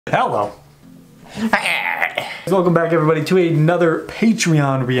Hello. Welcome back everybody to another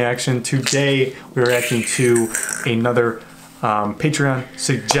Patreon reaction. Today we're reacting to another Patreon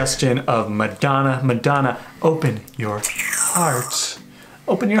suggestion of Madonna. Madonna, open your heart.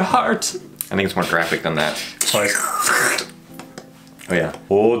 Open your heart. I think it's more graphic than that. Twice. Oh yeah.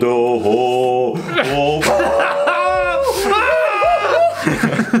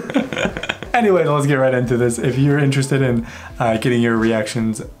 Anyway, let's get right into this. If you're interested in getting your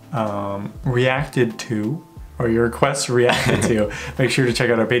reactions reacted to, or your requests reacted to, make sure to check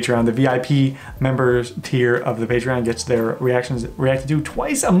out our Patreon. The VIP members tier of the Patreon gets their reactions reacted to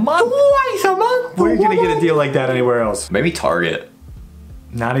twice a month. Twice a month? Where are you gonna get a deal like that anywhere else? Maybe Target.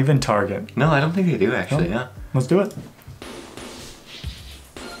 Not even Target. No, I don't think they do actually, No. yeah. Let's do it.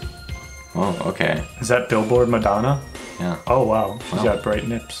 Oh, okay. Is that Billboard Madonna? Yeah. Oh wow, she's Wow. got bright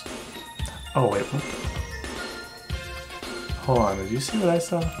nips. Oh wait, what? Hold on, did you see what I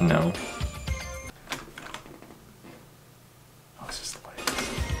saw? No. Oh, it's just the light.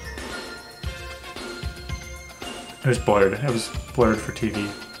 It was blurred. It was blurred for TV.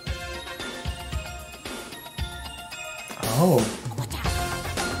 Oh.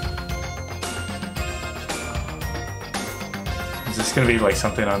 Is this gonna be like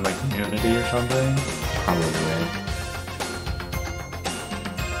something on like nudity or something? Probably.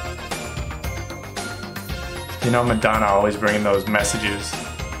 You know, Madonna always bringing those messages.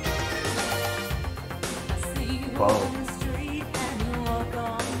 Whoa.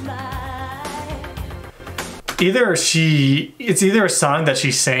 It's either a song that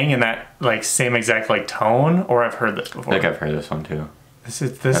she sang in that like same exact like tone, or I've heard this before. I think I've heard this one too. This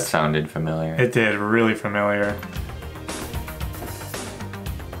That sounded familiar. It did, really familiar.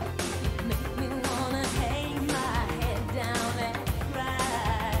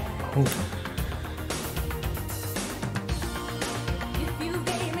 Oh.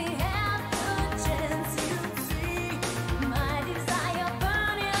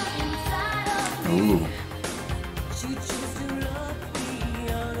 Ooh.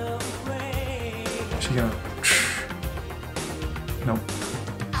 She gonna... Nope.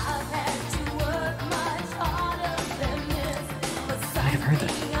 I've heard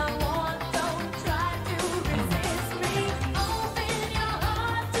this.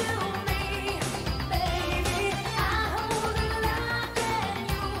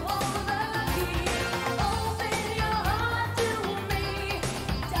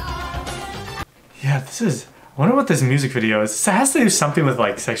 Yeah, this is... I wonder what this music video is. It has to do something with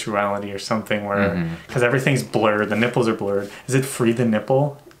like sexuality or something where... Because everything's blurred, the nipples are blurred. Is it Free the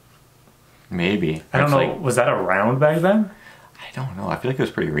Nipple? Maybe. I don't know, like, was that around back then? I don't know. I feel like it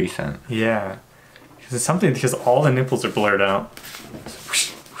was pretty recent. Yeah. Because it's something, because all the nipples are blurred out.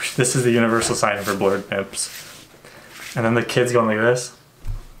 This is the universal sign for blurred nips. And then the kid's going like this.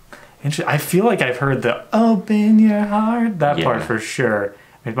 I feel like I've heard the open your heart, that part for sure.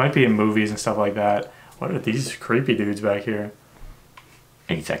 It might be in movies and stuff like that. What are these creepy dudes back here?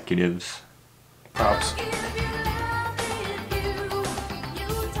 Executives. Props.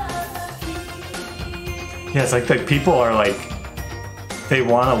 Yeah, it's like the people are like, they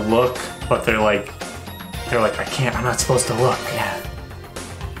want to look, but they're like, I can't, I'm not supposed to look. Yeah.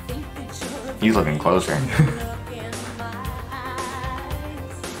 He's looking closer.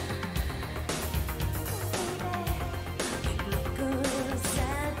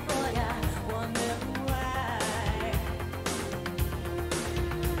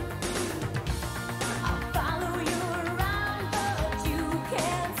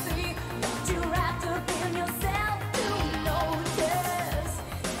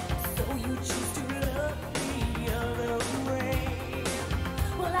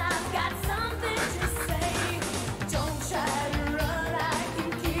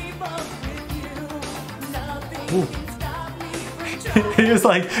 He was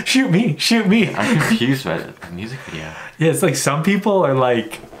like, shoot me, shoot me. I'm confused by the music video. Yeah, it's like some people are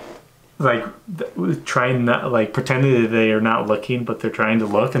like trying not, like pretending that they are not looking, but they're trying to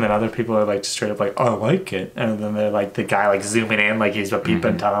look, and then other people are like straight up like, oh, I like it, and then they're like the guy like zooming in like he's a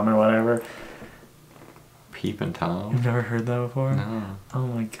peeping Tom or whatever. Peeping Tom? You've never heard that before? No. Oh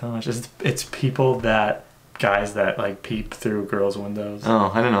my gosh, it's people that guys that like peep through girls' windows.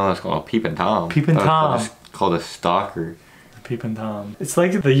 Oh, I didn't know that was called Peeping Tom. Peeping Tom. It's called a stalker. Peeping Tom. It's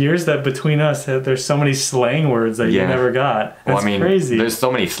like the years that between us, there's so many slang words that you never got. That's well, I mean, crazy. There's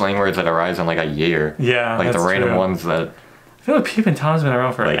so many slang words that arise in like a year. Yeah, like the random true. ones that. I feel like Peeping Tom's been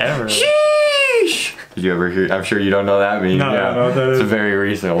around forever. Like, sheesh! Did you ever hear? I'm sure you don't know that meme. No, yeah. no, It's a very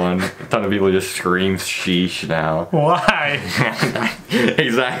recent one. A ton of people just scream sheesh now. Why?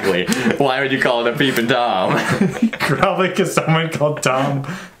 Exactly. Why would you call it a Peeping Tom? Probably because someone called Tom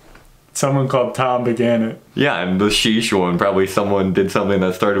Someone called Tom began it. Yeah, and the sheesh one, probably someone did something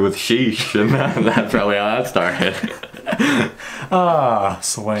that started with sheesh, and that's probably how that started. Ah,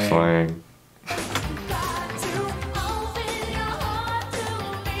 slang. Slang.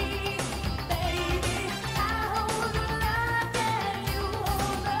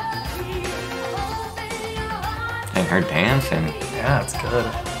 And her dancing. Yeah, it's good.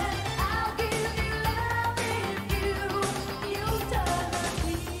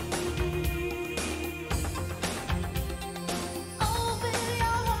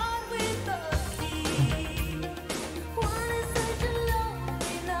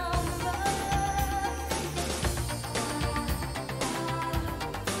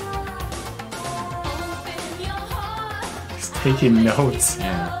 He's taking notes.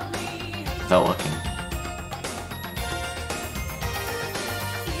 Yeah. Without looking.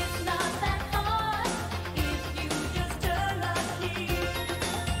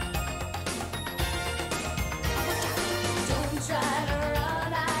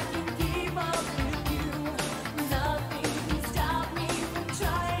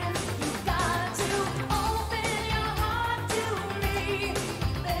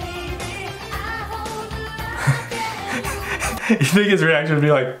 You think his reaction would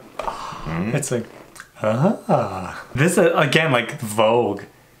be like, it's like, ah. This, again, like Vogue.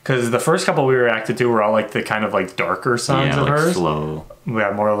 Because the first couple we reacted to were all like the kind of like darker songs of like hers. slow. We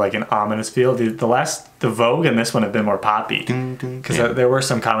had more like an ominous feel. The Vogue and this one have been more poppy. Because there were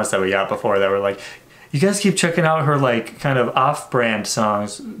some comments that we got before that were like, you guys keep checking out her like kind of off-brand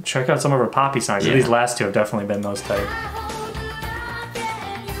songs. Check out some of her poppy songs. Yeah. These last two have definitely been those type.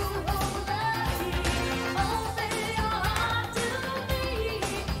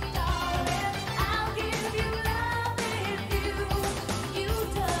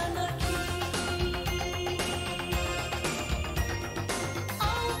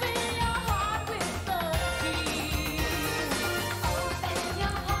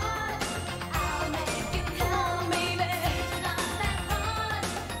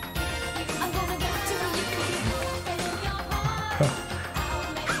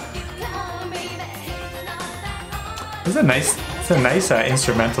 It's a nice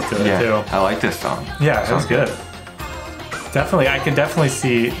instrumental to it too. I like this song. Yeah, it was good. Definitely, I can definitely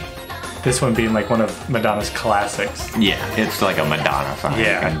see this one being like one of Madonna's classics. Yeah, it's like a Madonna song.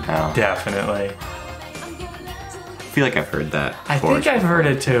 Yeah, definitely. I feel like I've heard that. I think I've heard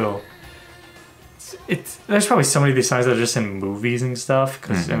it too. There's probably so many of these songs that are just in movies and stuff.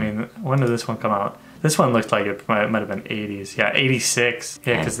 Because I mean, when did this one come out? This one looked like it might have been 80s. Yeah, 86.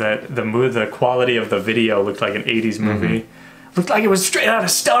 Yeah, because the quality of the video looked like an 80s movie. Looked like it was straight out of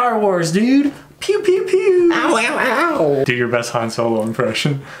Star Wars, dude. Pew pew pew. Ow ow ow. Do your best Han Solo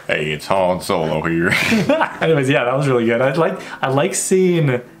impression. Hey, it's Han Solo here. Anyways, yeah, that was really good. I like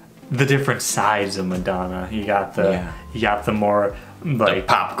seeing the different sides of Madonna. You got the more like the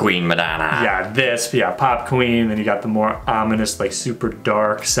pop queen Madonna. Yeah, pop queen. Then you got the more ominous, like super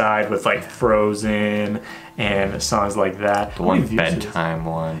dark side with like Frozen and songs like that. The one bedtime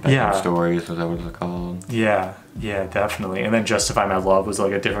one. Bedtime stories, was that what it's called? Yeah, definitely. And then Justify My Love was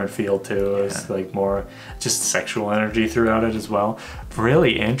like a different feel too. It was like more just sexual energy throughout it as well.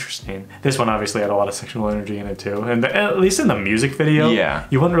 Really interesting. This one obviously had a lot of sexual energy in it too. And at least in the music video,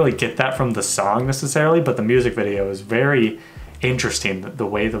 you wouldn't really get that from the song necessarily, but the music video is very interesting, the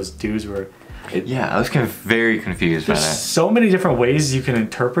way those dudes were. I was very confused by that. There's so many different ways you can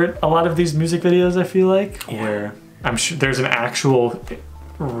interpret a lot of these music videos, I feel like, where I'm sure there's an actual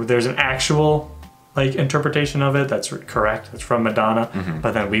like interpretation of it that's correct, that's from Madonna,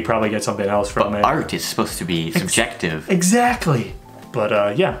 but then we probably get something else from it. Art is supposed to be subjective. Exactly.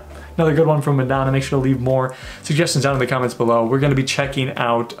 But yeah, another good one from Madonna. Make sure to leave more suggestions down in the comments below. We're going to be checking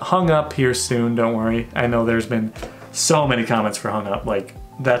out Hung Up here soon, don't worry. I know there's been so many comments for Hung Up. Like,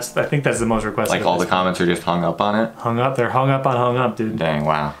 I think that's the most requested. Like all the comments are just hung up on it? Hung up. They're hung up on Hung Up, dude. Dang,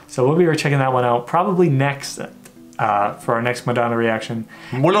 wow. So we'll be checking that one out probably next, for our next Madonna reaction.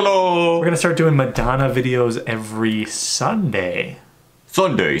 We're going to start doing Madonna videos every Sunday.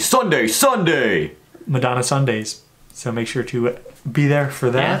 Sunday! Madonna Sundays. So make sure to be there for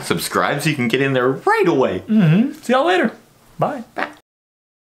that. Yeah, subscribe so you can get in there right away. See y'all later. Bye.